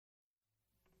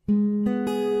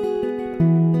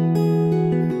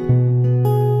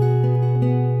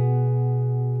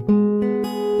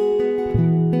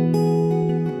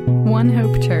One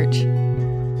Hope Church.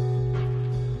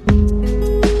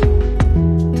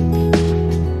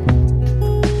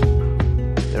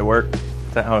 Did it work?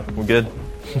 Is that how we're good?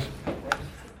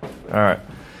 All right.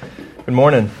 Good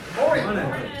morning. Good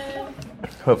morning.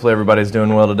 Hopefully everybody's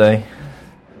doing well today.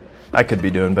 I could be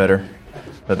doing better,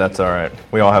 but that's all right.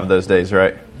 We all have those days,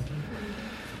 right?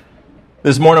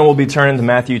 This morning we'll be turning to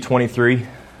Matthew 23,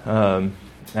 and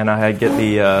I get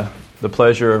the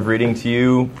pleasure of reading to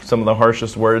you some of the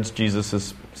harshest words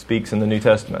Jesus speaks in the New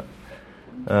Testament.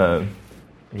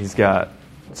 He's got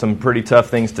some pretty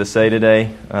tough things to say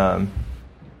today,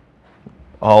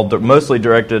 all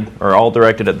directed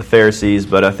at the Pharisees,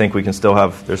 but I think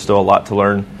there's still a lot to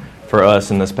learn for us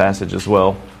in this passage as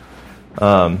well.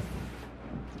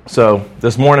 So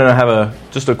this morning I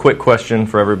have just a quick question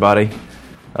for everybody.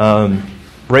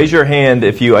 Raise your hand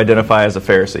if you identify as a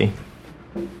Pharisee.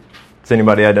 Does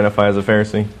anybody identify as a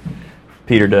Pharisee?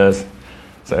 Peter does.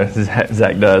 So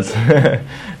Zach does.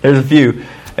 There's a few.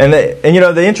 And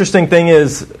the interesting thing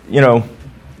is,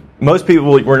 most people,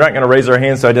 we're not going to raise our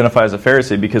hands to identify as a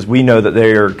Pharisee because we know that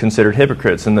they are considered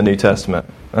hypocrites in the New Testament.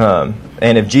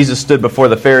 And if Jesus stood before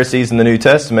the Pharisees in the New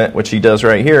Testament, which he does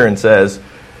right here, and says,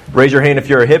 raise your hand if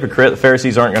you're a hypocrite, the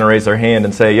Pharisees aren't going to raise their hand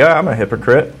and say, yeah, I'm a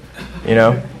hypocrite.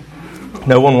 No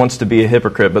one wants to be a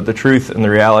hypocrite, but the truth and the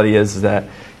reality is that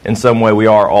in some way we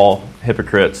are all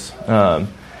hypocrites.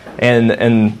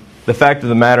 And the fact of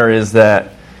the matter is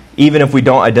that even if we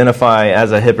don't identify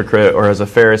as a hypocrite or as a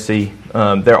Pharisee,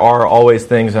 there are always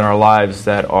things in our lives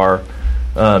that are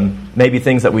maybe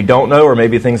things that we don't know, or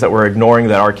maybe things that we're ignoring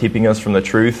that are keeping us from the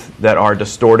truth, that are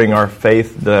distorting our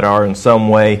faith, that are in some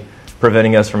way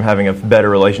preventing us from having a better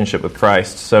relationship with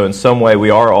Christ. So in some way we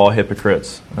are all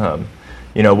hypocrites.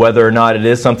 Whether or not it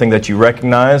is something that you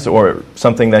recognize or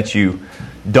something that you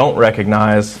don't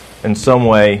recognize, in some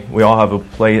way we all have a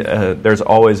place. There's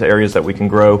always areas that we can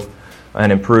grow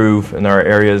and improve, and there are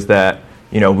areas that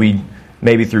we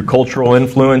maybe through cultural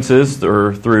influences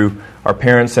or through our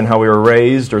parents and how we were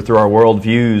raised or through our world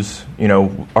views,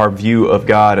 our view of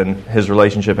God and His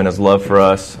relationship and His love for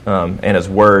us and His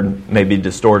Word may be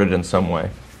distorted in some way.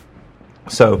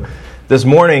 So this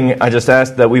morning I just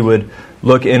asked that we would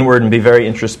look inward and be very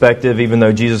introspective, even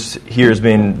though Jesus here is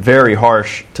being very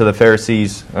harsh to the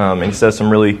Pharisees, and He says some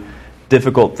really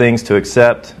difficult things to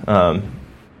accept.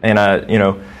 And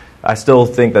I still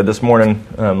think that this morning,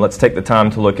 let's take the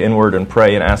time to look inward and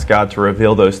pray and ask God to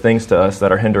reveal those things to us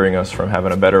that are hindering us from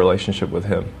having a better relationship with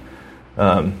Him.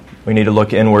 We need to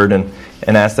look inward and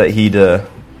ask that He'd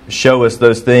show us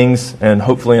those things, and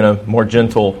hopefully in a more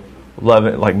gentle,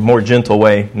 more gentle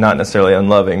way, not necessarily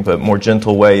unloving, but more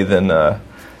gentle way than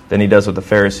He does with the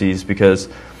Pharisees, because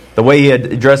the way He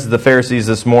addresses the Pharisees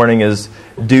this morning is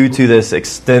due to this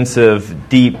extensive,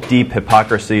 deep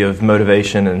hypocrisy of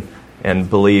motivation and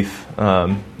belief.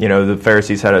 The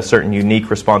Pharisees had a certain unique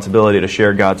responsibility to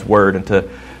share God's Word and to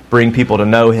bring people to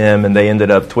know Him, and they ended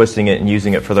up twisting it and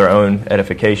using it for their own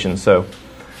edification. So,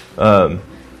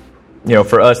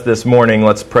 for us this morning,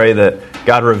 let's pray that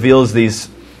God reveals these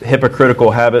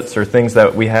hypocritical habits or things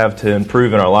that we have to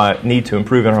improve in our need to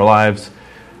improve in our lives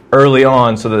early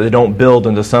on, so that they don't build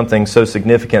into something so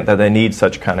significant that they need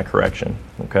such kind of correction.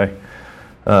 Okay.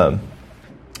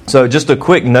 So just a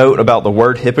quick note about the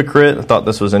word hypocrite. I thought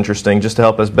this was interesting, just to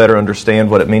help us better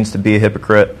understand what it means to be a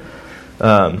hypocrite.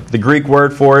 The Greek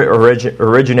word for it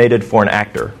originated for an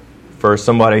actor, for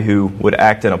somebody who would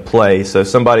act in a play. So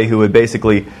somebody who would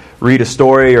basically read a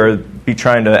story or be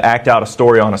trying to act out a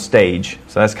story on a stage.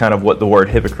 So that's kind of what the word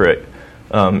hypocrite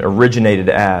originated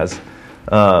as.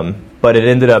 But it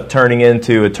ended up turning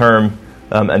into a term,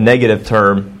 a negative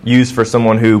term, used for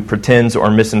someone who pretends or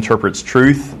misinterprets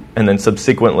truth and then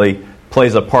subsequently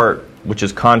plays a part which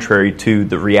is contrary to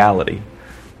the reality.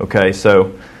 Okay,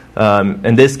 so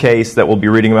in this case that we'll be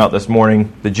reading about this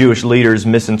morning, the Jewish leaders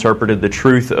misinterpreted the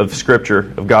truth of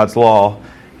Scripture, of God's law,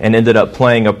 and ended up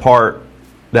playing a part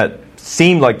that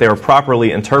seemed like they were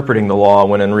properly interpreting the law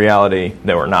when in reality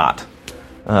they were not.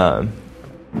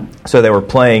 So they were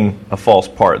playing a false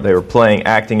part. They were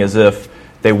acting as if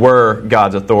they were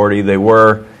God's authority, they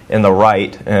were in the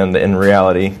right, and in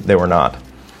reality they were not.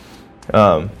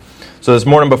 So this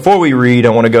morning, before we read,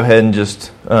 I want to go ahead and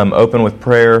just open with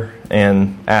prayer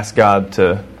and ask God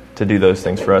to do those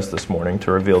things for us this morning,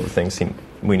 to reveal the things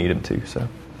we need Him to. So,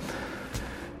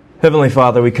 Heavenly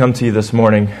Father, we come to You this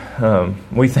morning.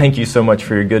 We thank You so much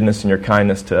for Your goodness and Your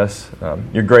kindness to us,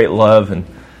 Your great love, and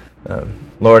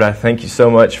Lord, I thank You so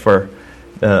much for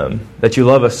that You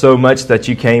love us so much that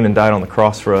You came and died on the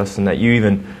cross for us, and that You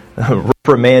even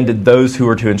reprimanded those who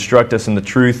were to instruct us in the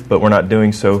truth, but were not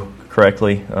doing so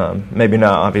correctly. Maybe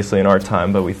not, obviously, in our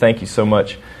time, but we thank you so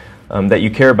much that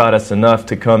you care about us enough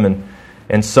to come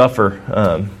and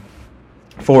suffer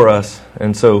for us.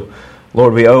 And so,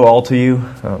 Lord, we owe all to you.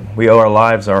 We owe our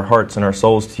lives, our hearts, and our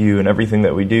souls to you, and everything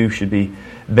that we do should be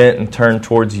bent and turned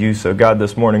towards you. So, God,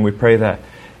 this morning we pray that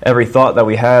every thought that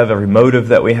we have, every motive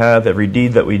that we have, every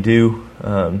deed that we do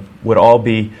would all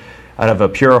be out of a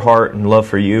pure heart and love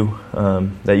for you,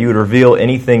 that you would reveal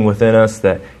anything within us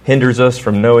that hinders us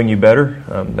from knowing you better,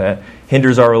 that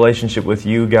hinders our relationship with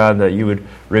you, God, that you would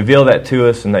reveal that to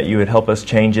us and that you would help us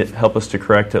change it, help us to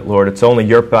correct it, Lord. It's only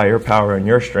by your power and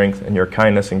your strength and your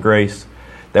kindness and grace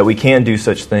that we can do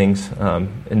such things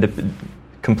in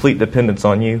complete dependence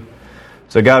on you.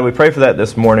 So, God, we pray for that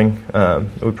this morning.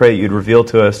 We pray that you'd reveal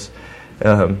to us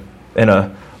in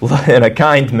a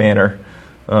kind manner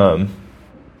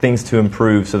things to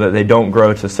improve so that they don't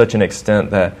grow to such an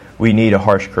extent that we need a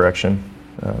harsh correction.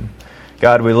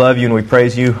 God, we love you and we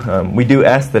praise you. We do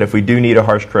ask that if we do need a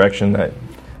harsh correction that,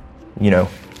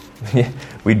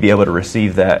 we'd be able to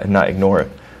receive that and not ignore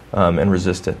it and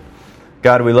resist it.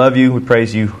 God, we love you. We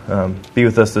praise you. Be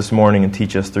with us this morning and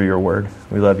teach us through your word.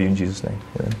 We love you in Jesus' name.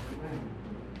 Amen.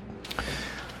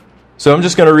 So I'm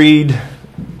just going to read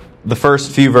the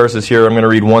first few verses here. I'm going to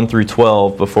read 1 through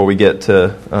 12 before we get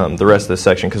to the rest of this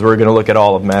section, because we're going to look at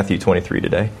all of Matthew 23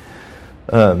 today.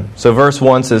 So verse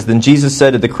 1 says, Then Jesus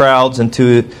said to the crowds and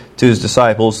to his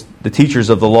disciples, the teachers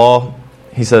of the law,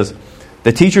 he says,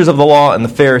 The teachers of the law and the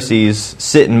Pharisees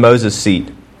sit in Moses'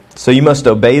 seat. So you must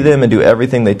obey them and do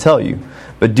everything they tell you.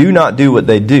 But do not do what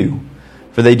they do,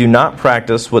 for they do not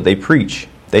practice what they preach.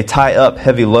 They tie up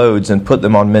heavy loads and put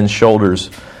them on men's shoulders,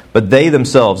 but they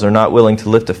themselves are not willing to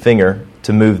lift a finger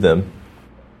to move them.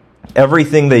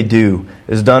 Everything they do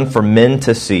is done for men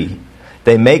to see.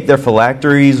 They make their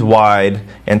phylacteries wide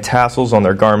and tassels on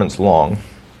their garments long.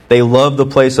 They love the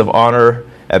place of honor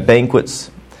at banquets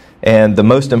and the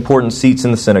most important seats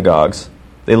in the synagogues.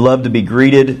 They love to be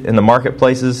greeted in the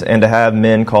marketplaces and to have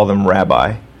men call them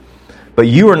rabbi. But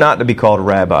you are not to be called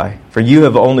rabbi, for you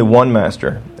have only one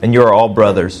master, and you are all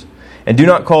brothers. And do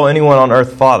not call anyone on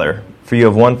earth father, for you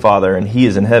have one Father, and he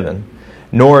is in heaven.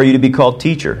 Nor are you to be called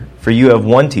teacher, for you have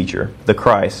one teacher, the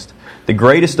Christ. The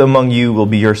greatest among you will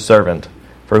be your servant.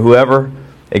 For whoever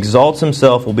exalts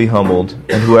himself will be humbled,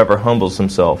 and whoever humbles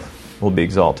himself will be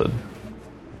exalted.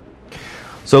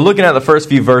 So looking at the first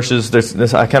few verses,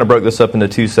 I kind of broke this up into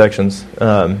two sections.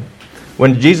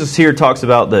 When Jesus here talks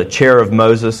about the chair of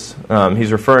Moses,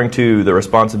 he's referring to the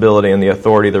responsibility and the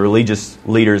authority the religious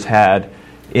leaders had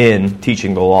in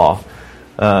teaching the law.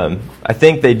 I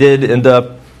think they did end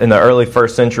up, in the early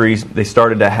first centuries, they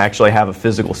started to actually have a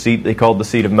physical seat they called the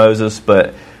seat of Moses,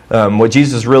 but what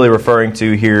Jesus is really referring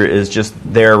to here is just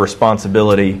their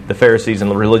responsibility, the Pharisees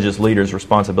and the religious leaders'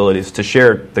 responsibilities to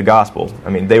share the gospel. I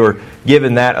mean, they were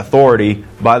given that authority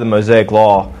by the Mosaic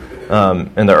law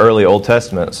in the early Old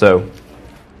Testament, so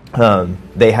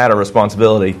they had a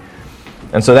responsibility.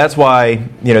 And so that's why,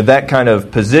 that kind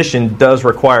of position does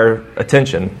require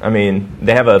attention. I mean,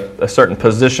 they have a certain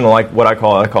positional, like what I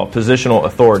call positional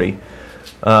authority,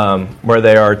 where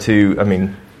they are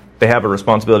to, they have a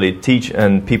responsibility to teach,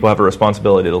 and people have a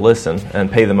responsibility to listen and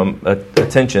pay them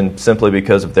attention simply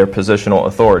because of their positional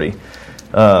authority.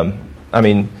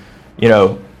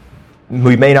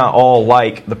 We may not all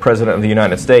like the President of the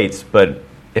United States, but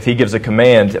if he gives a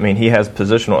command, he has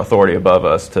positional authority above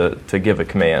us to give a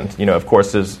command. Of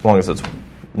course, as long as it's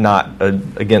not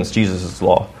against Jesus'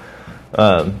 law.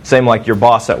 Same like your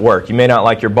boss at work. You may not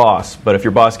like your boss, but if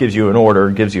your boss gives you an order,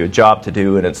 gives you a job to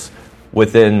do, and it's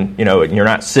within, you're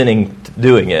not sinning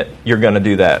doing it, you're going to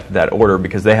do that order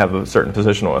because they have a certain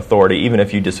positional authority, even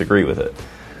if you disagree with it.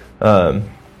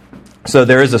 So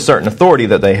there is a certain authority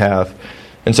that they have.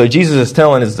 And so Jesus is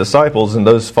telling his disciples and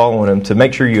those following him to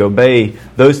make sure you obey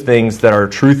those things that are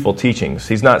truthful teachings.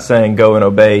 He's not saying go and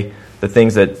obey the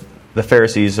things that the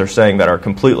Pharisees are saying that are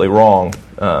completely wrong.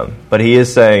 But he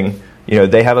is saying,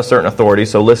 they have a certain authority,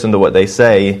 so listen to what they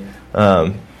say,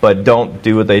 but don't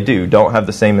do what they do. Don't have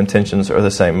the same intentions or the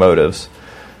same motives.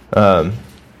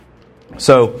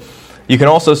 So you can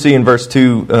also see in verse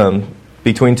 2,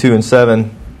 between 2 and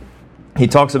 7, he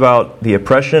talks about the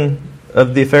oppression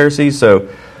of the Pharisees. So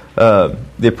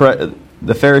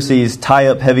the Pharisees tie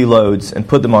up heavy loads and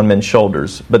put them on men's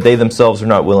shoulders, but they themselves are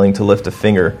not willing to lift a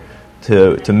finger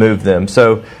to move them.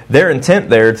 So their intent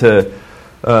there to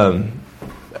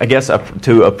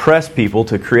oppress people,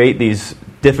 to create these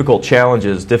difficult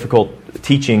challenges, difficult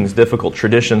teachings, difficult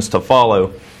traditions to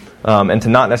follow, and to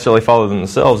not necessarily follow them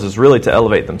themselves, is really to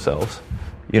elevate themselves.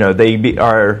 They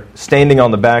are standing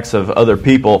on the backs of other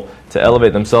people to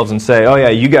elevate themselves and say, oh yeah,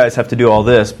 you guys have to do all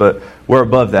this, but we're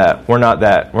above that. We're not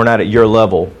that. We're not at your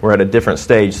level. We're at a different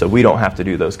stage, so we don't have to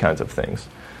do those kinds of things.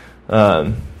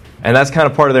 And that's kind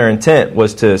of part of their intent,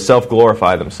 was to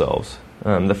self-glorify themselves.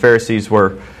 The Pharisees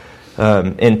were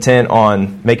intent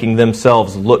on making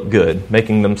themselves look good,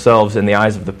 making themselves in the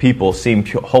eyes of the people seem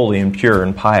holy and pure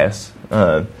and pious.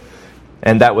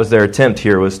 And that was their attempt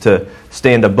here, was to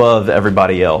stand above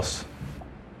everybody else.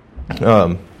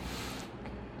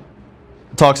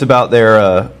 Talks about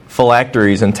their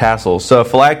phylacteries and tassels. So a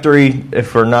phylactery,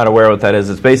 if we're not aware what that is,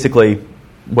 it's basically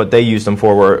what they used them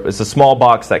for. Where it's a small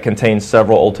box that contains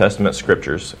several Old Testament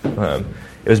scriptures. It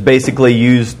was basically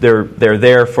used. They're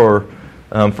there for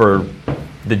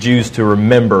the Jews to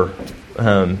remember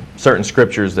certain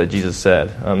scriptures that Jesus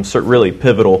said. Really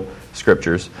pivotal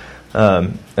scriptures.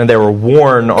 And they were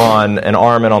worn on an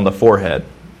arm and on the forehead.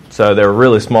 So they were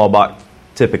really small box,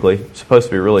 typically supposed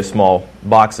to be really small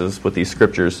boxes with these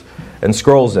scriptures and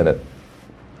scrolls in it.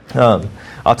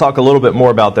 I'll talk a little bit more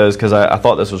about those because I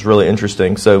thought this was really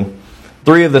interesting. So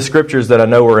 3 of the scriptures that I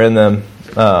know were in them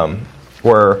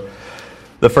were,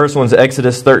 the first one's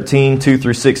Exodus 13, 2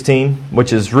 through 16,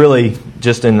 which is really,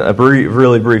 just in a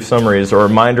really brief summary, is a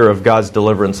reminder of God's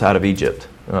deliverance out of Egypt,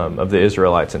 of the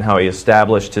Israelites, and how He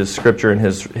established His scripture and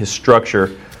His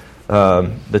structure,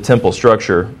 the temple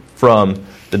structure, from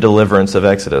the deliverance of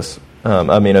Exodus,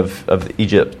 of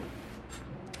Egypt.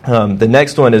 The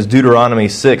next one is Deuteronomy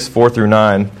 6, 4 through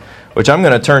 9, which I'm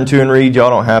going to turn to and read.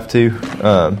 Y'all don't have to,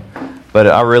 but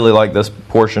I really like this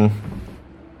portion.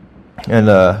 And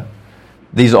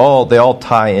they all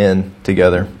tie in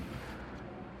together.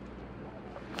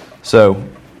 So,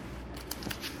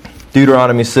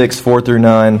 Deuteronomy 6, 4 through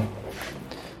 9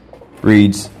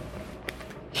 reads,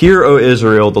 "Hear, O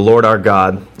Israel, the Lord our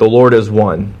God, the Lord is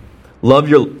one. Love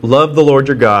the Lord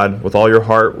your God with all your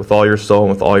heart, with all your soul, and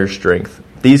with all your strength.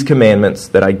 These commandments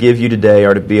that I give you today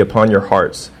are to be upon your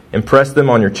hearts. Impress them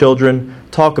on your children.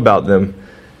 Talk about them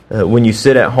when you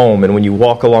sit at home and when you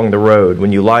walk along the road,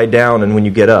 when you lie down and when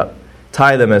you get up.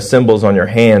 Tie them as symbols on your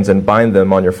hands and bind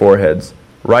them on your foreheads.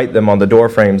 Write them on the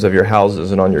doorframes of your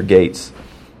houses and on your gates."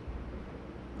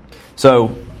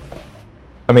 So,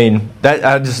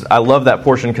 I love that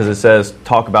portion because it says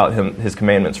talk about His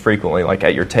commandments frequently, like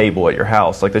at your table, at your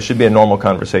house. Like, this should be a normal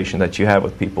conversation that you have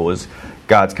with people, is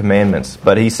God's commandments.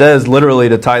 But He says literally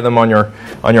to tie them on your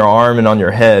arm and on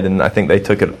your head, and I think they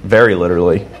took it very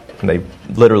literally, and they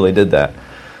literally did that.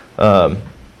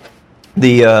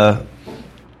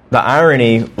 The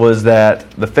irony was that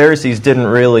the Pharisees didn't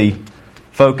really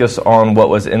focus on what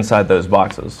was inside those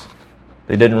boxes.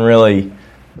 They didn't really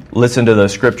listen to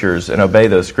those scriptures and obey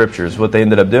those scriptures. What they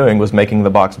ended up doing was making the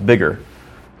box bigger,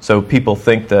 so people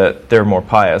think that they're more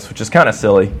pious, which is kind of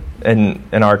silly in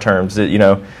our terms.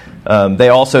 They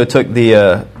also took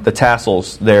the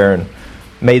tassels there and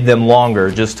made them longer,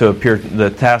 just to appear. The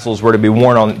tassels were to be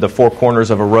worn on the 4 corners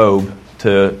of a robe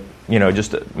to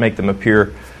just to make them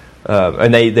appear,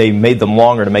 and they made them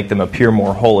longer to make them appear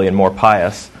more holy and more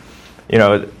pious.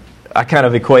 I kind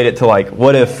of equate it to, like,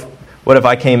 what if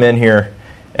I came in here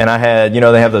and I had,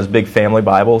 they have those big family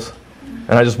Bibles,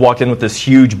 and I just walked in with this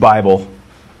huge Bible,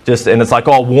 and it's like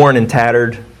all worn and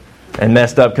tattered and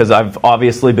messed up because I've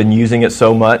obviously been using it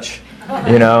so much,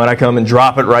 and I come and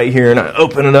drop it right here and I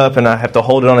open it up and I have to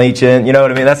hold it on each end. You know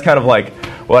what I mean? That's kind of like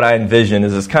what I envision,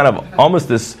 is this kind of almost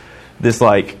this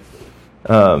like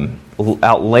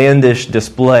outlandish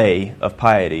display of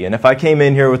piety. And if I came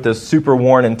in here with this super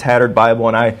worn and tattered Bible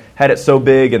and I had it so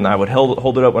big and I would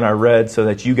hold it up when I read so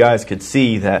that you guys could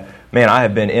see that, man, I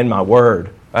have been in my Word.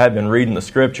 I have been reading the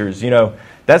Scriptures.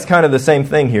 That's kind of the same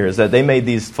thing here, is that they made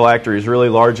these phylacteries really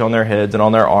large on their heads and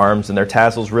on their arms, and their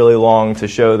tassels really long to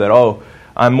show that, oh,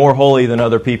 I'm more holy than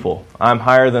other people. I'm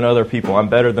higher than other people. I'm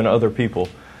better than other people.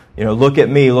 Look at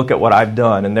me, look at what I've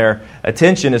done. And their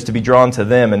attention is to be drawn to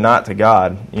them and not to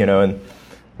God. And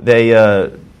they,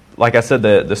 like I said,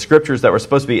 the scriptures that were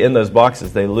supposed to be in those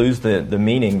boxes, they lose the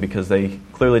meaning because they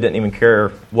clearly didn't even care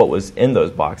what was in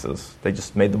those boxes. They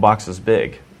just made the boxes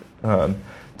big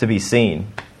to be seen.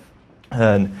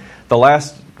 And the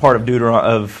last part of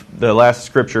the last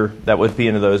scripture that would be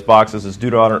into those boxes is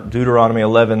Deuteronomy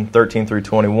 11, 13 through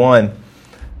 21,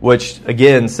 which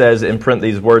again says, "Imprint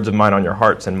these words of mine on your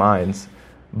hearts and minds.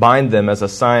 Bind them as a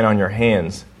sign on your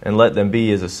hands, and let them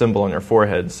be as a symbol on your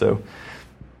forehead." So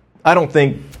I don't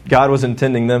think God was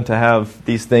intending them to have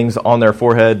these things on their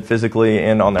forehead physically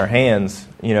and on their hands.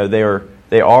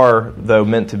 They are, though,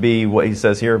 meant to be what He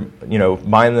says here,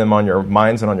 bind them on your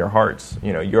minds and on your hearts.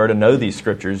 You are to know these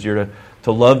scriptures. You're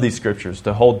to love these scriptures,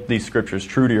 to hold these scriptures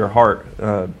true to your heart.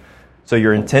 So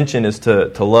your intention is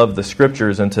to love the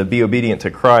Scriptures and to be obedient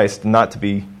to Christ, not to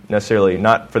be necessarily,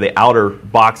 not for the outer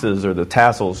boxes or the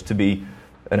tassels, to be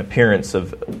an appearance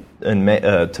of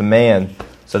to man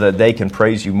so that they can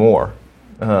praise you more.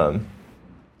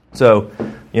 So,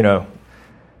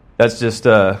 that's just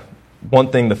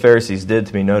one thing the Pharisees did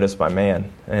to be noticed by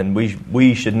man, and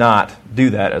we should not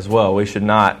do that as well. We should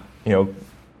not,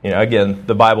 again,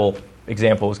 the Bible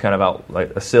example was kind of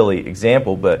like a silly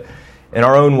example, but in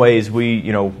our own ways,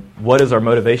 what is our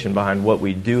motivation behind what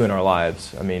we do in our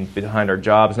lives? I mean, behind our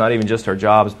jobs, not even just our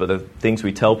jobs, but the things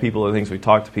we tell people, the things we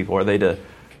talk to people. Are they to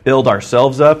build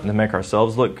ourselves up and to make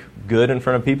ourselves look good in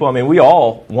front of people? I mean, we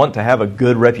all want to have a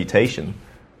good reputation.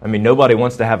 I mean, nobody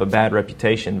wants to have a bad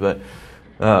reputation, but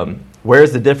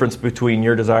where's the difference between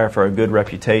your desire for a good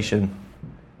reputation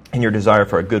and your desire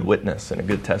for a good witness and a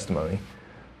good testimony?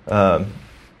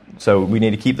 So we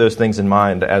need to keep those things in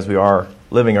mind as we are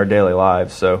living our daily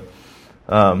lives. So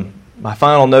my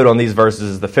final note on these verses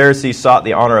is the Pharisees sought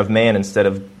the honor of man instead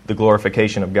of the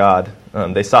glorification of God.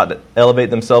 They sought to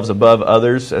elevate themselves above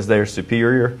others as they are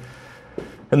superior,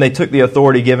 and they took the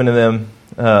authority given to them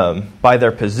by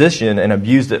their position and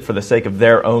abused it for the sake of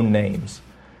their own names.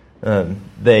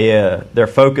 Their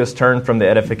focus turned from the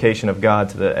edification of God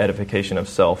to the edification of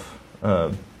self.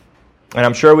 And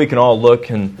I'm sure we can all look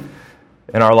in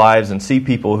our lives and see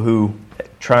people who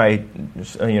strive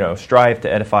to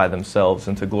edify themselves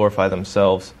and to glorify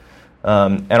themselves.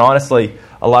 And honestly,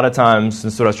 a lot of times,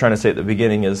 and so what I was trying to say at the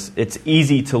beginning is, it's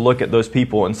easy to look at those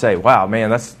people and say, "Wow, man,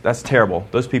 that's terrible.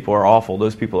 Those people are awful.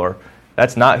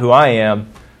 That's not who I am."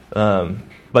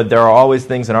 But there are always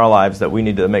things in our lives that we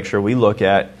need to make sure we look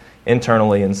at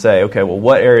internally and say, "Okay, well,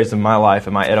 what areas of my life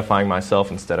am I edifying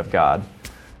myself instead of God?"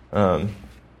 The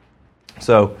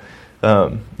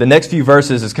next few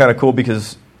verses is kind of cool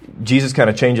because Jesus kind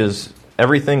of changes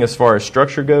everything as far as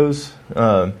structure goes.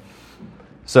 And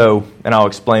I'll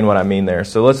explain what I mean there.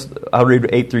 So I'll read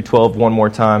 8 through 12 one more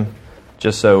time,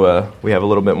 just so we have a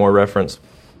little bit more reference.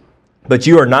 "But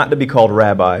you are not to be called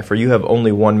rabbi, for you have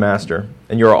only one master,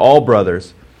 and you are all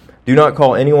brothers. Do not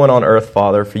call anyone on earth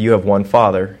father, for you have one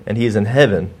Father, and he is in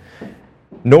heaven.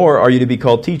 Nor are you to be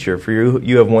called teacher, for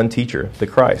you have one teacher, the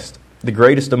Christ. The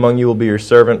greatest among you will be your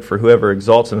servant, for whoever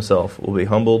exalts himself will be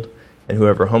humbled, and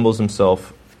whoever humbles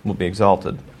himself will be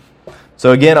exalted."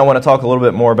 So again, I want to talk a little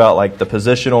bit more about like the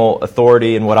positional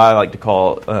authority and what I like to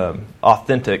call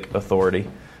authentic authority.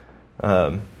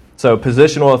 So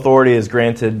positional authority is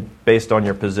granted based on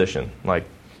your position, like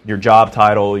your job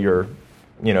title, your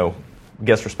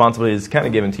guess responsibility is kind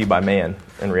of given to you by man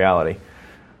in reality.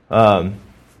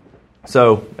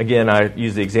 So again, I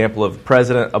use the example of a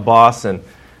president, a boss, and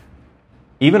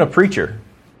even a preacher.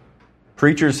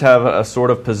 Preachers have a sort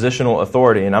of positional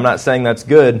authority, and I'm not saying that's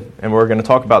good, and we're going to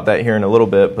talk about that here in a little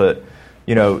bit, but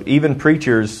even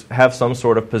preachers have some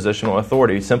sort of positional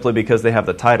authority. Simply because they have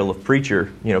the title of preacher,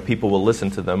 people will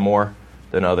listen to them more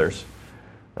than others.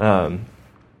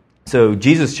 So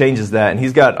Jesus changes that, and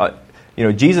he's got,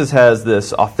 Jesus has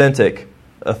this authentic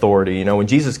authority. When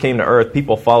Jesus came to earth,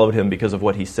 people followed him because of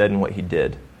what he said and what he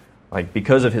did. Like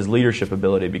because of his leadership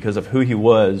ability, because of who he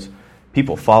was,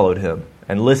 people followed him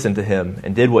and listened to him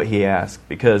and did what he asked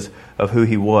because of who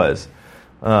he was.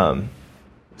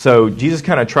 So Jesus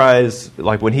kind of tries,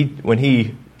 like when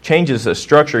he changes a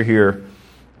structure here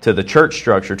to the church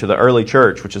structure, to the early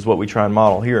church, which is what we try and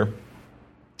model here,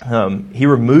 he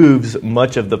removes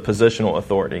much of the positional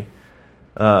authority.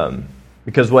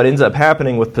 Because what ends up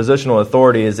happening with positional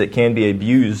authority is it can be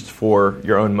abused for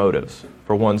your own motives,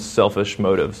 for one's selfish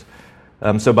motives.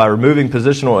 So by removing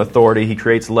positional authority, he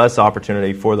creates less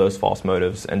opportunity for those false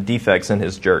motives and defects in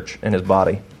his church and his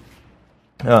body.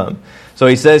 So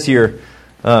he says here,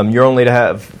 you're only to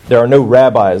have, there are no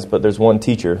rabbis, but there's one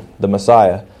teacher, the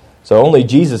Messiah. So only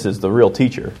Jesus is the real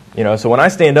teacher. So when I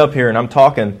stand up here and I'm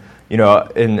talking,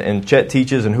 and Chet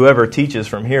teaches and whoever teaches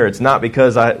from here, it's not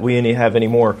because we have any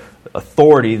more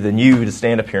authority than you to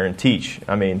stand up here and teach.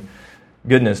 I mean,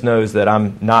 goodness knows that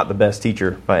I'm not the best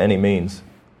teacher by any means.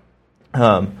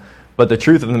 But the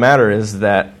truth of the matter is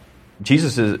that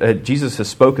Jesus has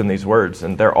spoken these words,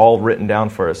 and they're all written down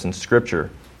for us in Scripture.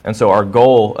 And so our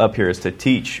goal up here is to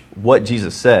teach what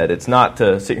Jesus said. It's not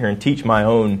to sit here and teach my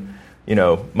own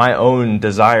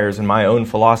desires and my own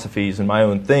philosophies and my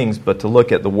own things, but to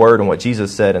look at the Word and what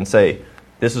Jesus said and say,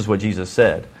 this is what Jesus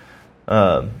said.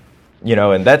 And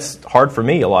that's hard for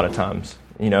me a lot of times.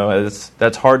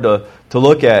 That's hard to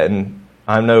look at, and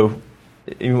I know,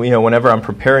 whenever I'm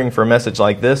preparing for a message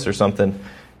like this or something,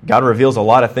 God reveals a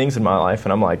lot of things in my life,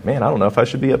 and I'm like, man, I don't know if I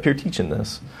should be up here teaching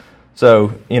this.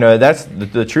 So, that's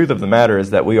the truth of the matter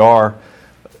is that we are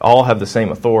all have the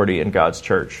same authority in God's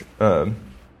church. And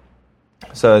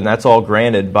that's all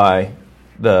granted by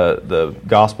the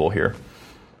gospel here.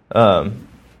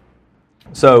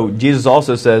 So Jesus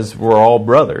also says we're all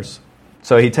brothers.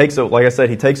 So he takes, like I said,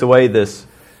 he takes away this,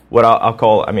 what I'll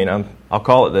call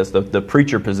it this, the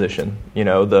preacher position,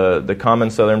 the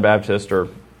common Southern Baptist or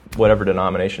whatever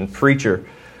denomination preacher,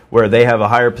 where they have a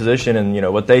higher position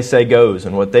and what they say goes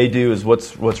and what they do is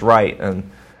what's right.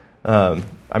 And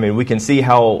we can see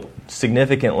how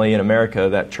significantly in America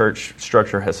that church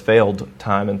structure has failed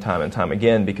time and time and time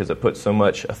again because it puts so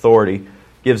much authority,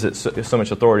 gives it so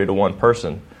much authority to one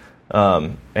person.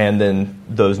 And then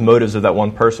those motives of that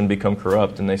one person become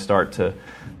corrupt and they start to,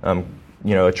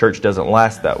 a church doesn't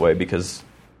last that way because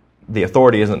the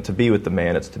authority isn't to be with the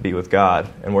man, it's to be with God.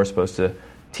 And we're supposed to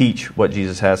teach what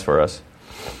Jesus has for us.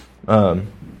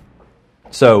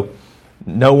 So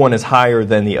no one is higher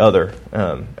than the other.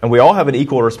 And we all have an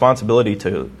equal responsibility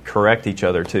to correct each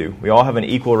other too. We all have an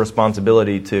equal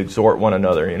responsibility to exhort one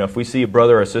another. If we see a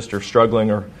brother or sister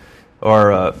struggling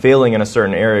or failing in a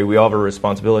certain area, we all have a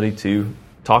responsibility to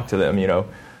talk to them.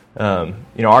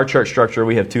 Our church structure,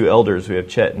 we have two elders. We have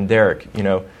Chet and Derek.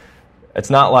 It's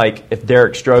not like if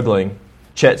Derek's struggling,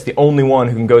 Chet's the only one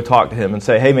who can go talk to him and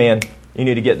say, "Hey, man, you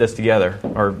need to get this together,"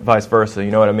 or vice versa.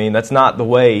 You know what I mean? That's not the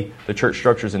way the church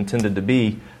structure is intended to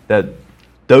be. That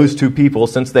those two people,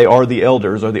 since they are the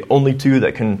elders, are the only two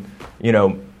that can,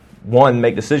 one,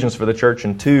 make decisions for the church,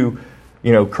 and two,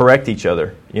 correct each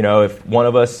other. If one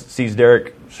of us sees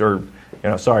Derek,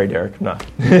 sorry, Derek, no.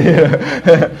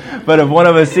 But if one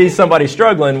of us sees somebody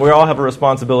struggling, we all have a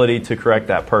responsibility to correct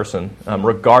that person,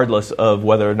 regardless of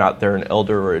whether or not they're an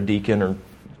elder or a deacon or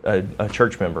a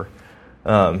church member,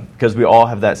 because we all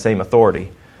have that same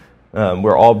authority.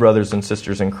 We're all brothers and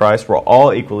sisters in Christ. We're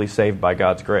all equally saved by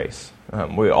God's grace.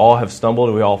 We all have stumbled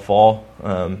and we all fall,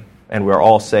 and we're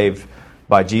all saved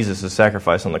by Jesus'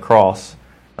 sacrifice on the cross.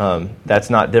 That's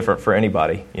not different for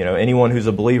anybody. Anyone who's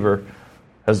a believer,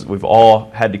 we've all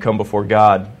had to come before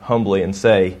God humbly and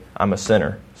say, "I'm a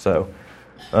sinner." So,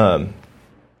 so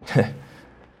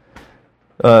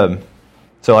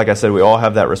like I said, we all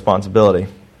have that responsibility.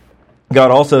 God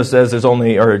also says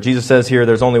Jesus says here,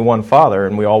 there's only one Father,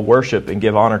 and we all worship and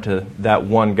give honor to that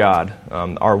one God,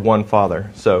 our one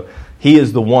Father. So He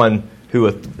is the one who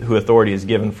authority is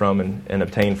given from and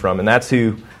obtained from, and that's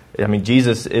who.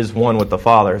 Jesus is one with the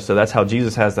Father, so that's how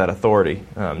Jesus has that authority.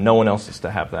 No one else is to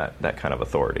have that kind of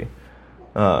authority.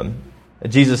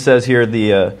 Jesus says here,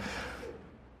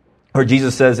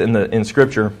 Jesus says in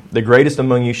Scripture, "The greatest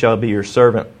among you shall be your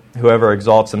servant. Whoever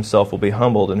exalts himself will be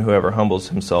humbled, and whoever humbles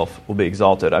himself will be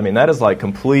exalted." That is like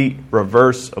complete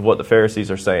reverse of what the Pharisees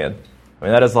are saying.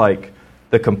 That is like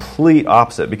the complete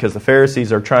opposite, because the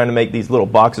Pharisees are trying to make these little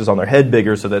boxes on their head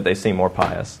bigger so that they seem more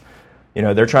pious.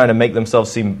 They're trying to make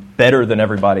themselves seem better than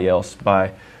everybody else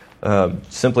by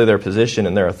simply their position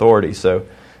and their authority. So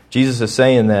Jesus is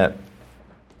saying that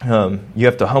you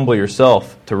have to humble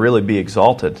yourself to really be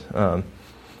exalted.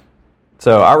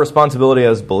 So our responsibility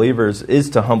as believers is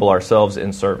to humble ourselves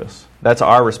in service. That's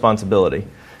our responsibility.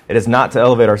 It is not to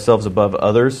elevate ourselves above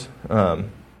others. A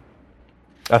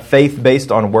faith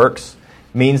based on works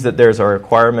means that there's a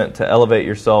requirement to elevate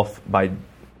yourself by...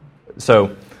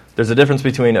 So there's a difference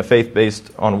between a faith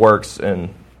based on works and...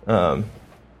 let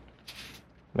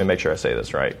me make sure I say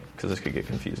this right, because this could get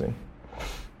confusing.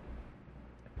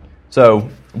 So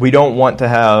we don't want to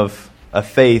have a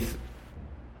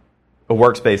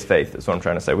works-based faith is what I'm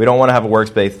trying to say. We don't want to have a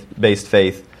works-based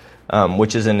faith,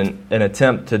 which is an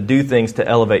attempt to do things to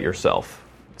elevate yourself.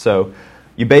 So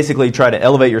you basically try to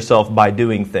elevate yourself by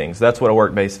doing things. That's what a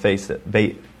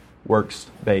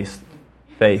works-based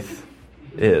faith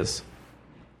is.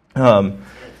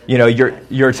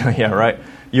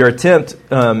 Your attempt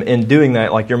in doing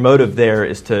that, like your motive there,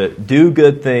 is to do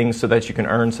good things so that you can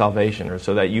earn salvation, or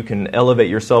so that you can elevate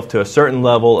yourself to a certain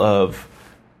level of,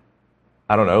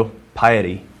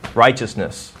 piety,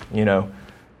 righteousness. That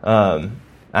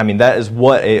is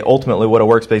ultimately what a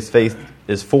works-based faith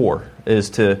is for. Its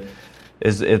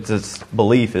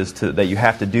belief is that you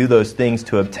have to do those things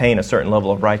to obtain a certain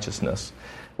level of righteousness.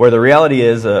 Where the reality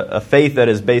is, a faith that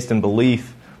is based in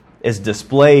belief is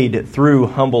displayed through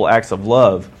humble acts of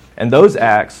love, and those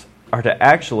acts are to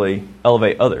actually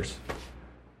elevate others,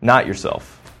 not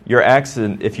yourself. Your acts,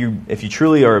 if you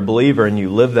truly are a believer and you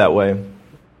live that way,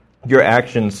 your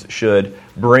actions should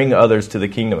bring others to the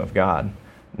kingdom of God,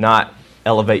 not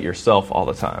elevate yourself all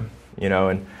the time.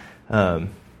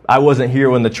 I wasn't here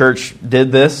when the church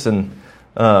did this, and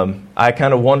I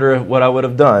kind of wonder what I would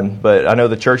have done. But I know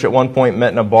the church at one point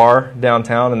met in a bar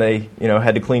downtown, and they,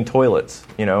 had to clean toilets,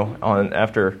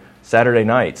 after Saturday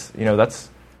nights. That's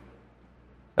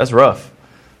rough.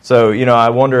 So, I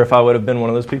wonder if I would have been one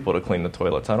of those people to clean the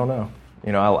toilets. I don't know.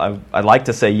 I'd like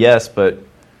to say yes, but,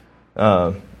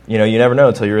 you never know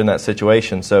until you're in that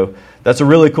situation. So that's a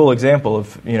really cool example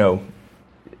of,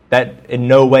 that in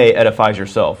no way edifies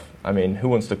yourself. I mean, who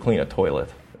wants to clean a toilet,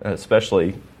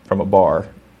 especially from a bar?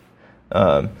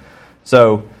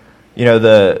 So,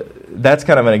 that's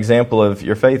kind of an example of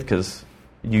your faith, because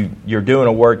you're doing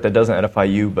a work that doesn't edify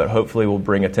you, but hopefully will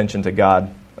bring attention to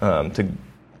God,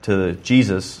 to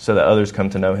Jesus, so that others come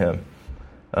to know Him.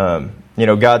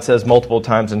 God says multiple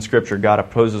times in Scripture, God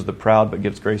opposes the proud but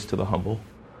gives grace to the humble.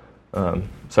 So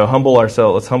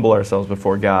let's humble ourselves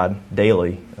before God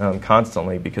daily,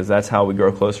 constantly, because that's how we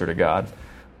grow closer to God.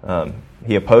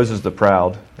 He opposes the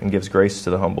proud and gives grace to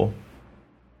the humble.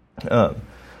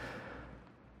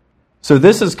 So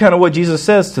this is kind of what Jesus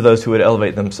says to those who would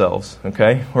elevate themselves.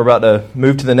 Okay, we're about to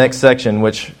move to the next section,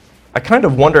 which I kind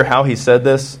of wonder how he said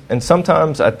this. And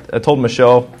sometimes I told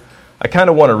Michelle, I kind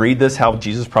of want to read this how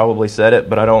Jesus probably said it,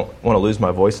 but I don't want to lose my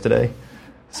voice today.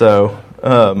 So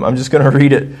I'm just going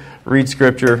to read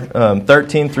Scripture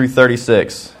 13 through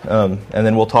 36, and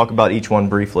then we'll talk about each one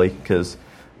briefly, because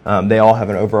they all have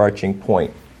an overarching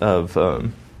point of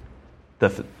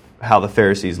how the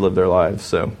Pharisees lived their lives.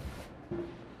 So,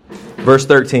 verse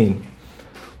 13,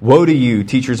 "Woe to you,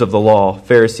 teachers of the law,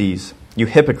 Pharisees, you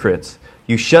hypocrites!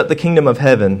 You shut the kingdom of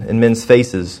heaven in men's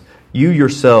faces. You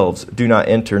yourselves do not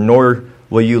enter, nor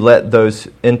will you let those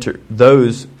enter,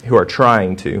 those who are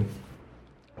trying to.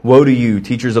 Woe to you,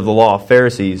 teachers of the law,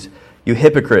 Pharisees, you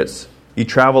hypocrites! You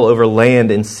travel over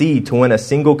land and sea to win a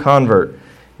single convert,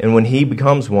 and when he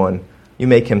becomes one, you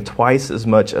make him twice as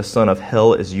much a son of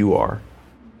hell as you are.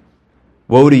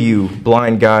 Woe to you,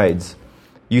 blind guides!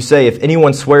 You say, if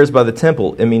anyone swears by the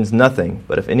temple, it means nothing.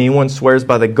 But if anyone swears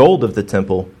by the gold of the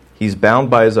temple, he's bound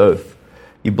by his oath.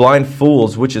 You blind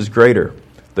fools, which is greater,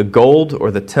 the gold or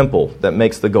the temple that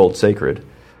makes the gold sacred?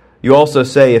 You also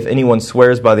say, if anyone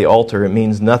swears by the altar, it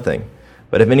means nothing.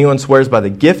 But if anyone swears by the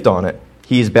gift on it,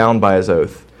 he is bound by his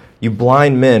oath. You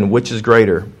blind men, which is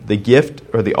greater, the gift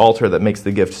or the altar that makes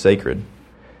the gift sacred?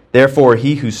 Therefore,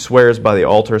 he who swears by the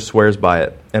altar swears by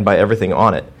it, and by everything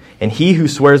on it. And he who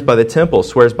swears by the temple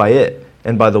swears by it,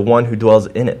 and by the one who dwells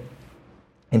in it.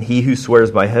 And he who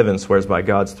swears by heaven swears by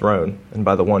God's throne, and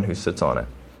by the one who sits on it.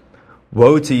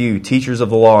 Woe to you, teachers of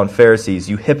the law and Pharisees,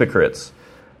 you hypocrites!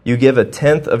 You give a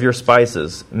tenth of your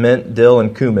spices, mint, dill,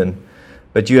 and cumin,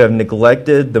 but you have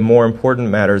neglected the more important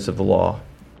matters of the law,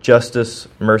 justice,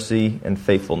 mercy, and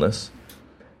faithfulness.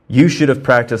 You should have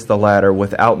practiced the latter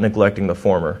without neglecting the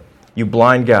former. You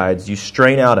blind guides, you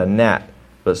strain out a gnat,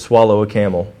 but swallow a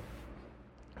camel.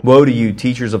 Woe to you,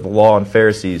 teachers of the law and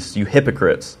Pharisees, you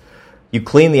hypocrites! You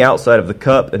clean the outside of the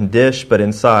cup and dish, but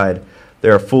inside they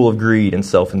are full of greed and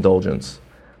self-indulgence.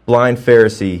 Blind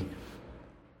Pharisee,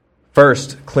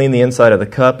 first clean the inside of the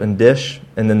cup and dish,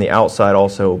 and then the outside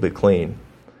also will be clean.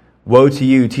 Woe to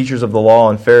you, teachers of the law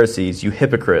and Pharisees, you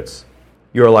hypocrites!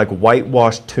 You are like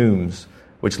whitewashed tombs,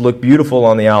 which look beautiful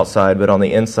on the outside, but on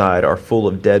the inside are full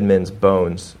of dead men's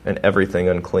bones and everything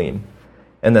unclean.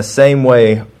 In the same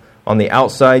way, on the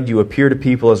outside you appear to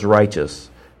people as righteous,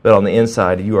 but on the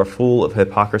inside you are full of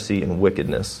hypocrisy and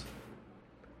wickedness.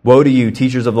 Woe to you,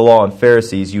 teachers of the law and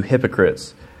Pharisees, you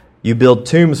hypocrites! You build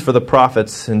tombs for the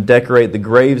prophets and decorate the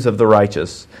graves of the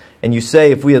righteous. And you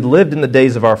say, if we had lived in the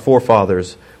days of our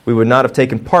forefathers, we would not have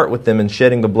taken part with them in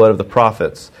shedding the blood of the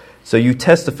prophets. So you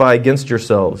testify against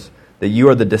yourselves that you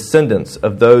are the descendants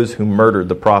of those who murdered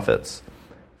the prophets.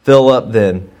 Fill up,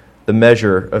 then, the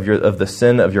measure of the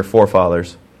sin of your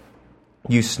forefathers.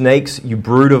 You snakes, you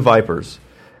brood of vipers,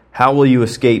 how will you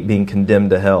escape being condemned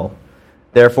to hell?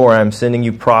 Therefore I am sending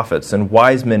you prophets and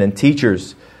wise men and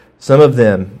teachers. Some of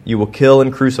them you will kill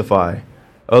and crucify.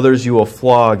 Others you will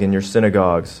flog in your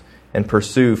synagogues and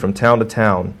pursue from town to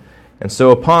town. And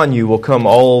so upon you will come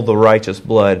all the righteous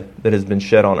blood that has been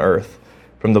shed on earth,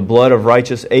 from the blood of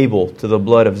righteous Abel to the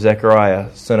blood of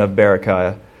Zechariah, son of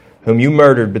Berechiah, whom you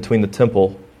murdered between the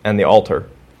temple and the altar.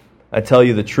 I tell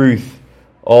you the truth,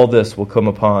 all this will come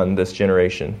upon this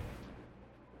generation.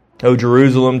 O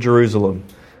Jerusalem, Jerusalem,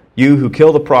 you who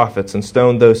kill the prophets and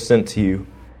stone those sent to you,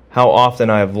 how often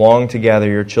I have longed to gather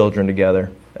your children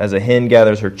together, as a hen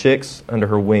gathers her chicks under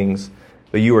her wings,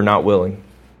 but you are not willing.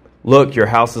 Look, your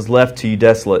house is left to you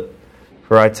desolate.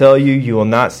 For I tell you, you will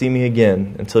not see me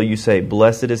again until you say,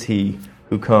 blessed is he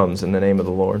who comes in the name of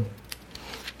the Lord.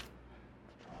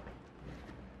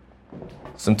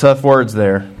 Some tough words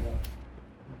there.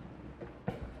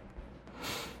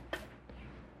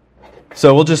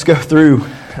 So we'll just go through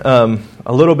a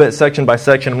little bit section by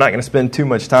section. I'm not going to spend too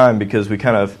much time because we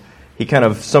kind of he kind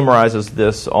of summarizes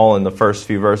this all in the first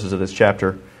few verses of this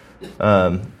chapter.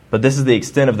 But this is the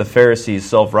extent of the Pharisees'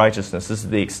 self-righteousness. This is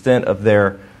the extent of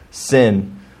their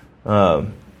sin.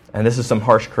 And this is some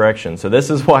harsh correction. So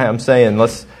this is why I'm saying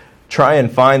let's try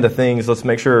and find the things. Let's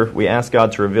make sure we ask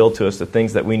God to reveal to us the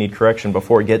things that we need correction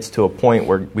before it gets to a point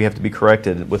where we have to be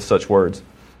corrected with such words.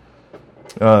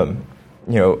 So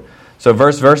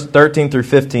verse 13 through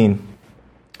 15,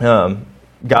 God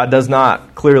does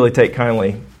not clearly take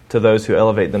kindly to those who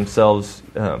elevate themselves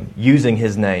using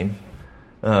His name,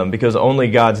 because only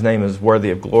God's name is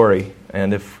worthy of glory.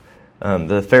 And if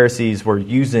the Pharisees were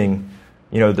using,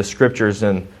 the Scriptures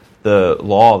and the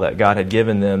law that God had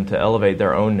given them to elevate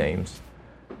their own names,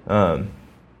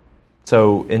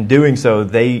 so in doing so,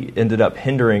 they ended up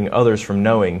hindering others from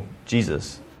knowing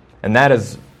Jesus, and that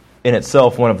is in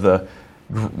itself one of the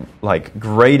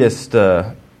greatest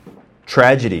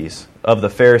tragedies of the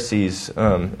Pharisees,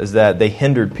 is that they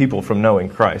hindered people from knowing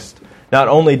Christ. Not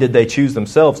only did they choose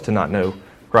themselves to not know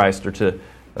Christ or to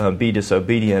be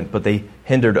disobedient, but they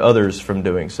hindered others from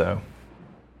doing so.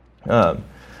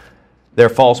 Their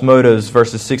false motives,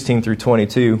 verses 16 through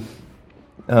 22,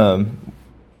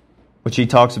 which he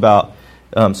talks about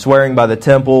swearing by the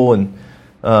temple and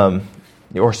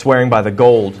or swearing by the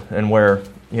gold, and where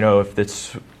if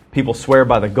it's people swear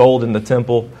by the gold in the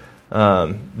temple,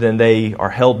 then they are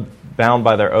held bound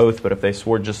by their oath. But if they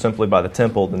swore just simply by the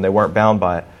temple, then they weren't bound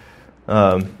by it.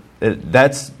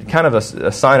 That's kind of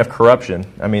a sign of corruption.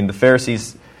 I mean, the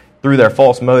Pharisees, through their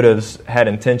false motives, had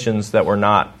intentions that were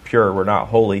not pure, were not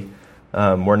holy,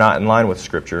 were not in line with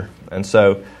Scripture. And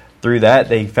so through that,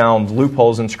 they found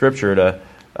loopholes in Scripture to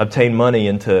obtain money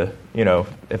into,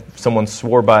 if someone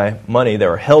swore by money, they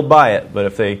were held by it. But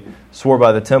if they swore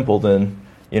by the temple, then,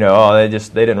 they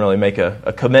didn't really make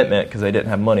a commitment because they didn't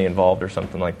have money involved or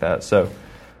something like that. So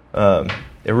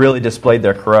it really displayed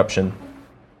their corruption.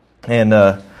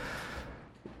 And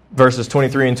verses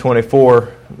 23 and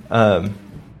 24,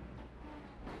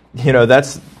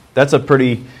 that's a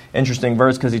pretty interesting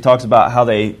verse, because he talks about how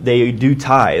they do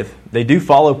tithe. They do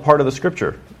follow part of the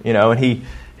Scripture, and he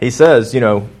says,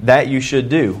 that you should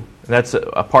do. That's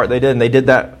a part they did, and they did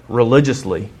that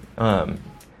religiously.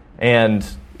 And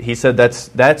he said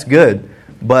that's good,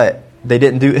 but they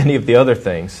didn't do any of the other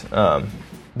things.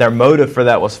 Their motive for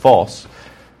that was false.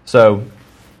 So,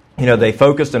 they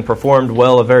focused and performed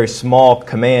well a very small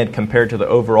command compared to the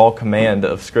overall command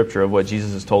of Scripture of what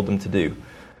Jesus has told them to do.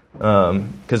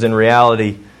 Because in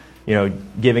reality,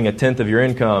 giving a tenth of your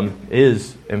income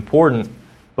is important,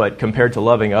 but compared to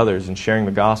loving others and sharing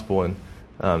the gospel and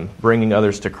bringing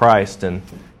others to Christ and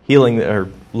healing or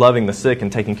loving the sick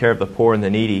and taking care of the poor and the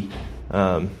needy,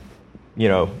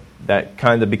 that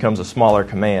kind of becomes a smaller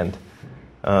command.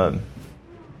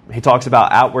 He talks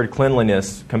about outward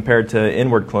cleanliness compared to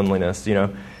inward cleanliness. He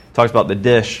talks about the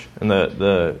dish and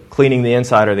the cleaning the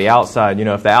inside or the outside.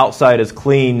 If the outside is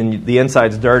clean and the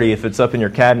inside's dirty, if it's up in your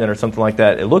cabinet or something like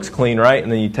that, it looks clean, right? And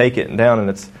then you take it down and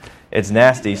it's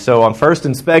nasty. So on first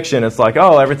inspection, it's like,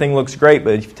 oh, everything looks great,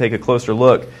 but if you take a closer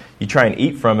look, you try and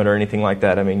eat from it or anything like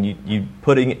that. I mean, you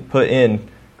put in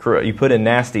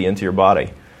nasty into your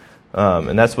body,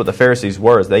 and that's what the Pharisees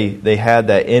were. Is they had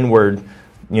that inward,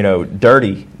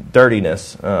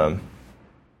 dirtiness,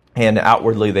 and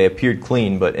outwardly they appeared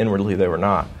clean, but inwardly they were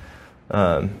not.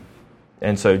 And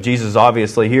so Jesus,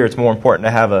 obviously, here it's more important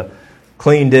to have a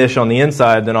clean dish on the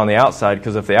inside than on the outside,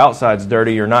 because if the outside's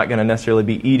dirty, you're not going to necessarily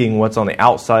be eating what's on the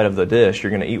outside of the dish. You're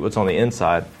going to eat what's on the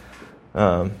inside.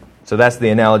 So that's the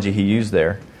analogy he used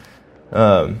there.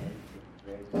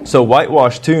 So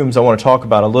whitewashed tombs I want to talk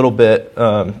about a little bit,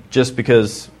 just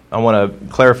because I want to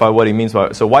clarify what he means by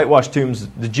it. So whitewashed tombs,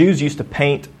 the Jews used to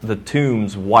paint the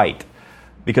tombs white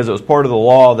because it was part of the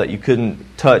law that you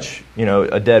couldn't touch,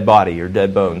 a dead body or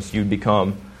dead bones. You'd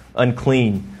become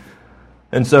unclean.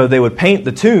 And so they would paint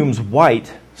the tombs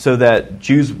white so that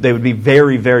they would be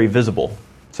very, very visible,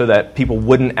 so that people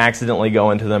wouldn't accidentally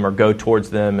go into them or go towards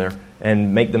them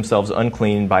and make themselves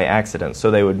unclean by accident.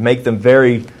 So they would make them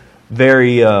very,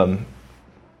 very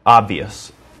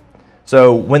obvious.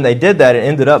 So when they did that, it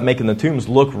ended up making the tombs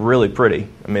look really pretty.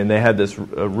 I mean, they had this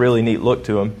really neat look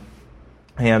to them.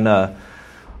 And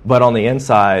but on the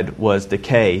inside was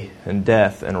decay and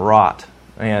death and rot.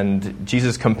 And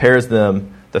Jesus compares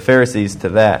them, the Pharisees, to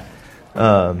that.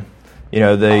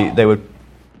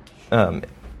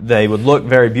 They would look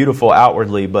very beautiful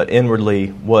outwardly, but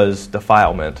inwardly was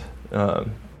defilement. And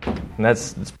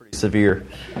that's pretty severe.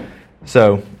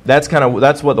 So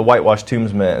that's what the whitewashed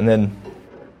tombs meant. And then,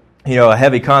 a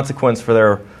heavy consequence for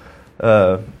their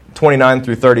 29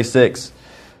 through 36.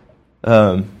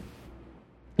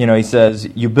 he says,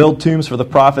 you build tombs for the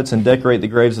prophets and decorate the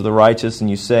graves of the righteous, and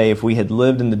you say, if we had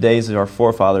lived in the days of our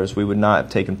forefathers, we would not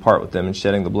have taken part with them in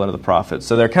shedding the blood of the prophets.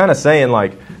 So they're kind of saying,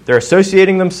 like, they're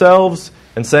associating themselves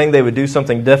and saying they would do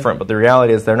something different, but the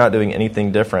reality is they're not doing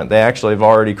anything different. They actually have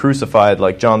already crucified,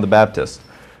 like John the Baptist.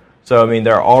 So,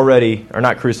 they're already, or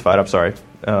not crucified, I'm sorry,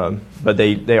 but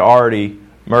they already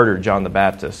murdered John the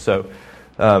Baptist. So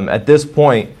at this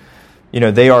point,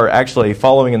 they are actually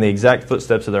following in the exact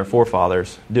footsteps of their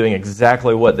forefathers, doing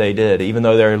exactly what they did, even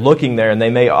though they're looking there and they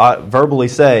may verbally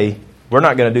say, we're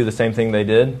not going to do the same thing they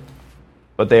did,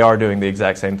 but they are doing the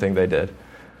exact same thing they did.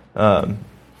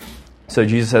 So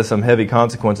Jesus has some heavy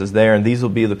consequences there, and these will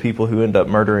be the people who end up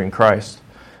murdering Christ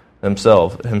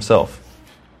himself.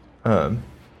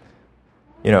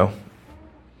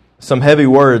 Some heavy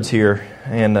words here,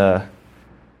 and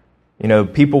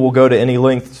people will go to any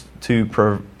length to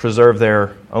preserve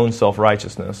their own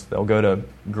self-righteousness. They'll go to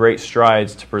great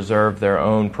strides to preserve their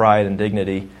own pride and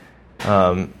dignity,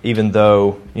 even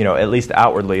though, at least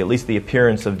outwardly, at least the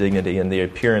appearance of dignity and the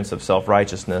appearance of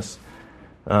self-righteousness,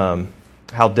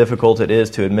 how difficult it is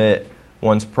to admit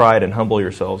one's pride and humble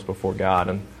yourselves before God.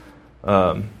 And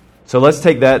so let's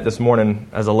take that this morning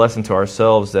as a lesson to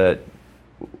ourselves that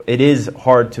it is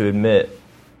hard to admit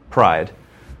pride.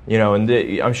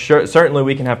 I'm sure certainly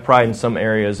we can have pride in some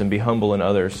areas and be humble in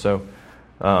others. So,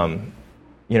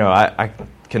 I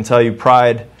can tell you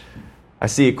pride, I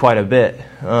see it quite a bit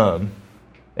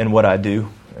in what I do.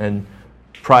 And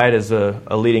pride is a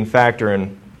leading factor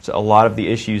in a lot of the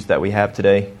issues that we have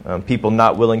today. People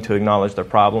not willing to acknowledge their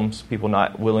problems, people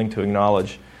not willing to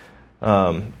acknowledge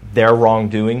their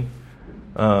wrongdoing.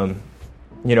 From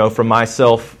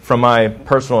my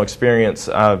personal experience,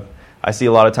 I see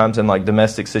a lot of times in like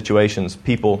domestic situations,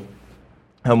 people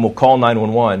will call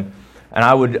 911, and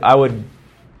I would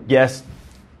guess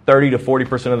 30 to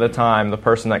 40% of the time, the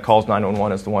person that calls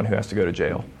 911 is the one who has to go to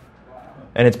jail.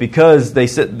 And it's because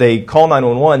they call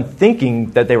 911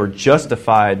 thinking that they were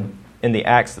justified in the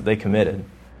acts that they committed.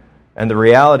 And the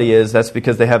reality is that's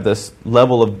because they have this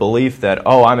level of belief that,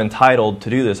 I'm entitled to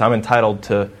do this. I'm entitled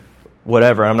to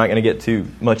whatever. I'm not going to get too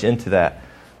much into that.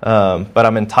 But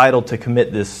I'm entitled to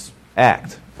commit this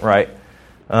act, right?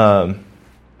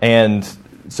 And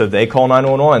so they call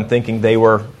 911 thinking they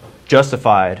were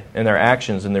justified in their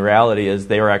actions, and the reality is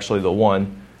they were actually the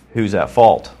one who's at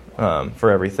fault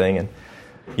for everything. And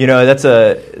that's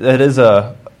a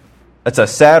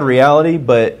sad reality,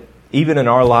 but even in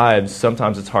our lives,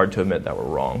 sometimes it's hard to admit that we're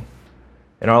wrong.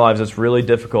 In our lives, it's really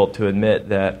difficult to admit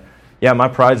that, my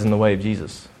pride's in the way of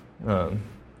Jesus.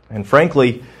 And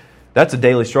frankly, that's a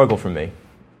daily struggle for me.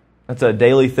 That's a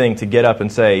daily thing to get up and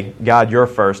say, God, you're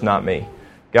first, not me.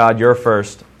 God, you're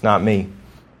first, not me.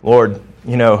 Lord,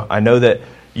 I know that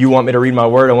you want me to read my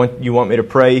word. You want me to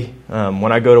pray.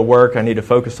 When I go to work, I need to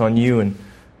focus on you and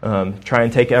try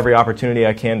and take every opportunity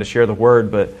I can to share the word.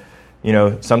 But,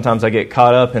 sometimes I get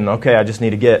caught up in, I just need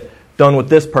to get done with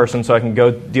this person so I can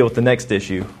go deal with the next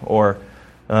issue. Or,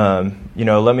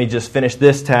 let me just finish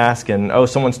this task and,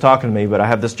 someone's talking to me, but I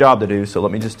have this job to do, so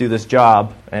let me just do this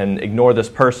job and ignore this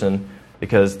person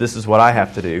because this is what I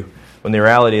have to do. When the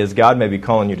reality is God may be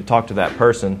calling you to talk to that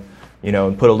person,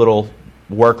 and put a little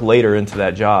work later into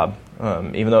that job.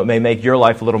 Even though it may make your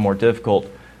life a little more difficult,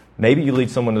 maybe you lead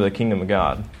someone to the kingdom of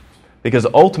God. Because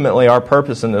ultimately our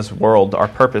purpose in this world, our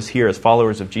purpose here as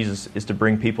followers of Jesus is to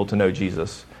bring people to know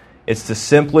Jesus. It's to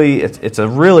simply, it's a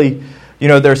really,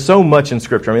 there's so much in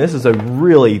Scripture. This is a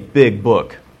really big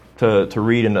book to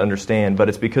read and to understand, but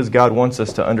it's because God wants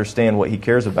us to understand what He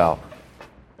cares about.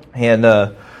 And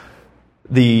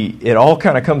it all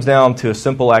kind of comes down to a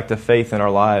simple act of faith in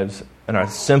our lives and a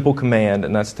simple command,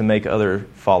 and that's to make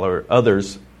lead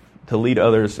others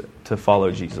to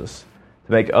follow Jesus,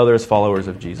 to make others followers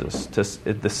of Jesus.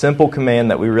 The simple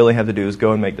command that we really have to do is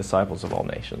go and make disciples of all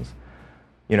nations.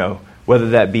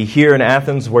 Whether that be here in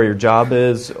Athens where your job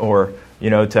is, or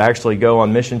to actually go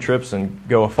on mission trips and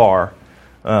go afar.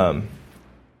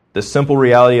 The simple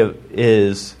reality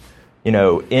is,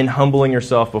 in humbling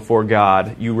yourself before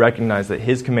God, you recognize that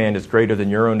His command is greater than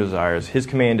your own desires. His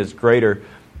command is greater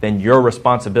than your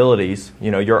responsibilities,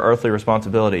 your earthly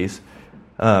responsibilities.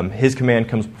 His command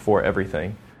comes before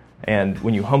everything. And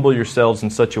when you humble yourselves in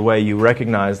such a way, you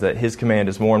recognize that His command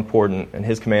is more important, and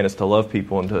His command is to love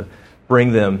people and to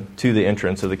bring them to the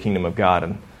entrance of the kingdom of God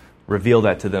and reveal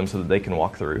that to them so that they can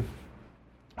walk through.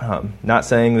 Not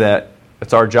saying that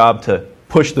it's our job to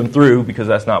push them through, because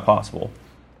that's not possible.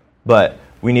 But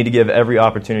we need to give every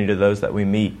opportunity to those that we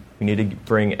meet. We need to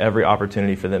bring every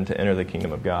opportunity for them to enter the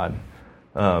kingdom of God.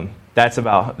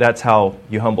 That's how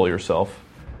you humble yourself,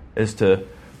 is to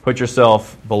put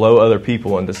yourself below other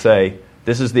people and to say,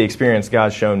 this is the experience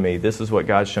God's shown me. This is what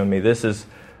God's shown me. This is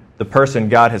the person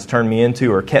God has turned me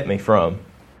into or kept me from.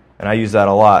 And I use that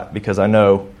a lot because I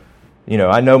know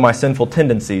my sinful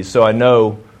tendencies. So I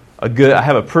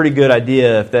have a pretty good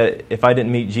idea if I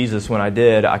didn't meet Jesus when I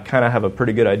did, I kind of have a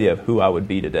pretty good idea of who I would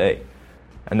be today.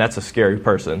 And that's a scary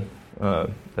person.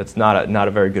 That's not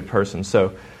a very good person.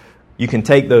 So you can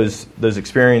take those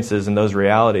experiences and those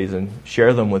realities and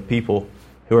share them with people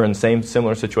who are in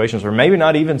similar situations, or maybe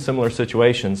not even similar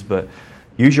situations, but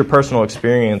use your personal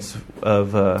experience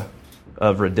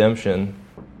of redemption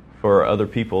for other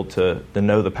people to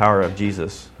know the power of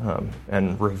Jesus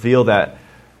and reveal that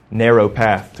narrow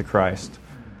path to Christ.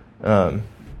 So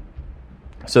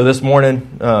this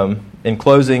morning, in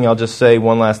closing, I'll just say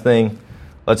one last thing.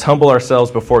 Let's humble ourselves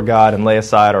before God and lay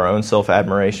aside our own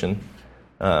self-admiration.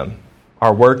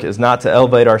 Our work is not to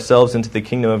elevate ourselves into the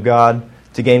kingdom of God,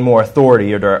 to gain more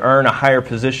authority, or to earn a higher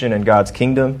position in God's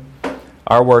kingdom.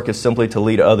 Our work is simply to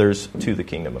lead others to the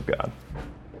kingdom of God.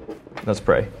 Let's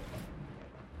pray.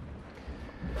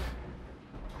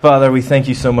 Father, we thank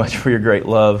you so much for your great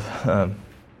love.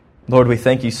 Lord, we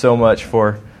thank you so much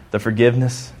for the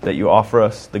forgiveness that you offer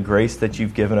us, the grace that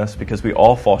you've given us, because we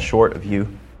all fall short of you.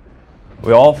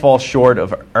 We all fall short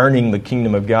of earning the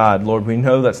kingdom of God. Lord, we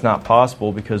know that's not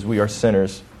possible because we are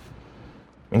sinners.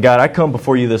 And God, I come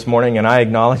before you this morning and I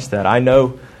acknowledge that. I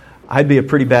know I'd be a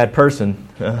pretty bad person.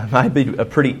 I'd be a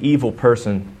pretty evil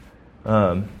person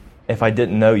if I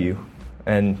didn't know you.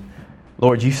 And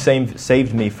Lord, you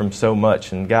saved me from so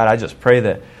much. And God, I just pray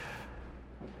that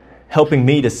helping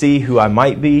me to see who I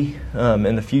might be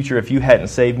in the future if you hadn't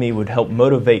saved me would help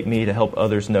motivate me to help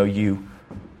others know you.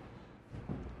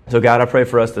 So God, I pray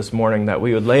for us this morning that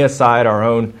we would lay aside our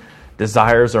own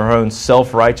desires, our own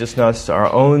self-righteousness,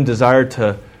 our own desire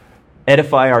to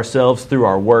edify ourselves through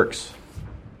our works.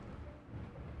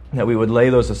 That we would lay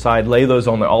those aside, lay those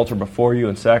on the altar before you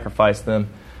and sacrifice them.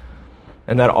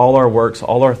 And that all our works,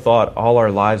 all our thought, all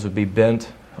our lives would be bent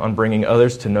on bringing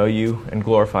others to know you and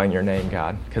glorifying your name,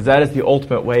 God. Because that is the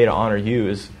ultimate way to honor you,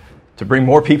 is to bring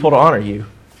more people to honor you.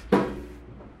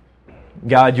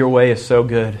 God, your way is so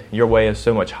good. Your way is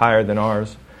so much higher than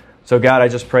ours. So God, I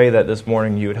just pray that this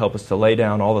morning you would help us to lay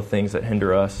down all the things that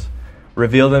hinder us.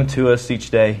 Reveal them to us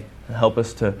each day. And help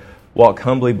us to walk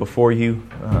humbly before you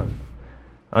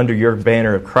under your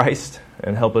banner of Christ.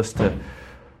 And help us to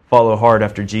follow hard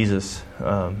after Jesus.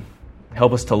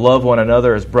 Help us to love one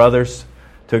another as brothers.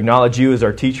 To acknowledge you as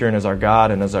our teacher and as our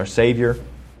God and as our Savior.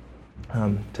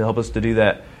 To help us to do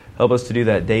that. Help us to do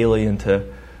that daily. And to,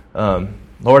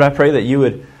 Lord, I pray that you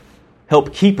would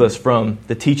help keep us from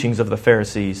the teachings of the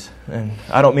Pharisees. And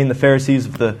I don't mean the Pharisees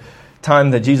of the time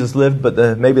that Jesus lived,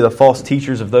 but maybe the false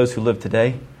teachers of those who live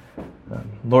today.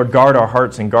 Lord, guard our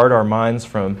hearts and guard our minds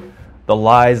from the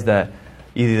lies that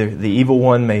either the evil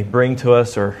one may bring to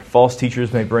us or false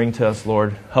teachers may bring to us,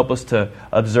 Lord. Help us to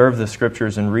observe the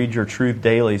Scriptures and read your truth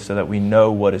daily so that we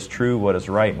know what is true, what is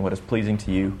right, and what is pleasing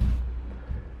to you.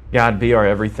 God, be our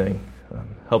everything.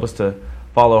 Help us to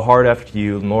follow hard after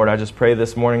you. And Lord, I just pray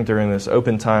this morning during this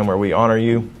open time where we honor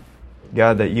you,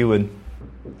 God, that you would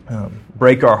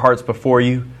break our hearts before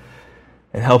you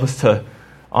and help us to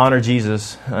honor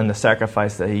Jesus and the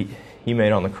sacrifice that he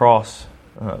made on the cross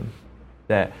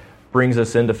that brings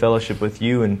us into fellowship with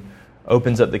you and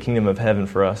opens up the kingdom of heaven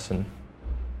for us. And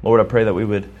Lord, I pray that we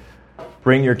would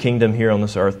bring your kingdom here on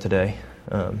this earth today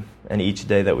and each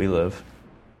day that we live.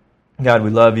 God, we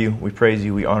love you, we praise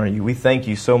you, we honor you. We thank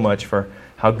you so much for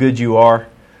how good you are.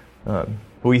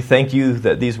 We thank you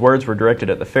that these words were directed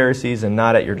at the Pharisees and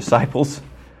not at your disciples.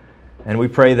 And we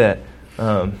pray that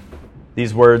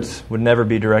these words would never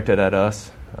be directed at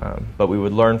us, but we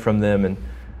would learn from them and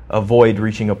avoid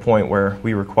reaching a point where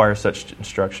we require such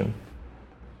instruction.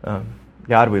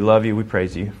 God, we love you, we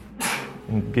praise you,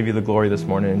 and give you the glory this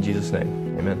morning in Jesus'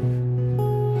 name. Amen.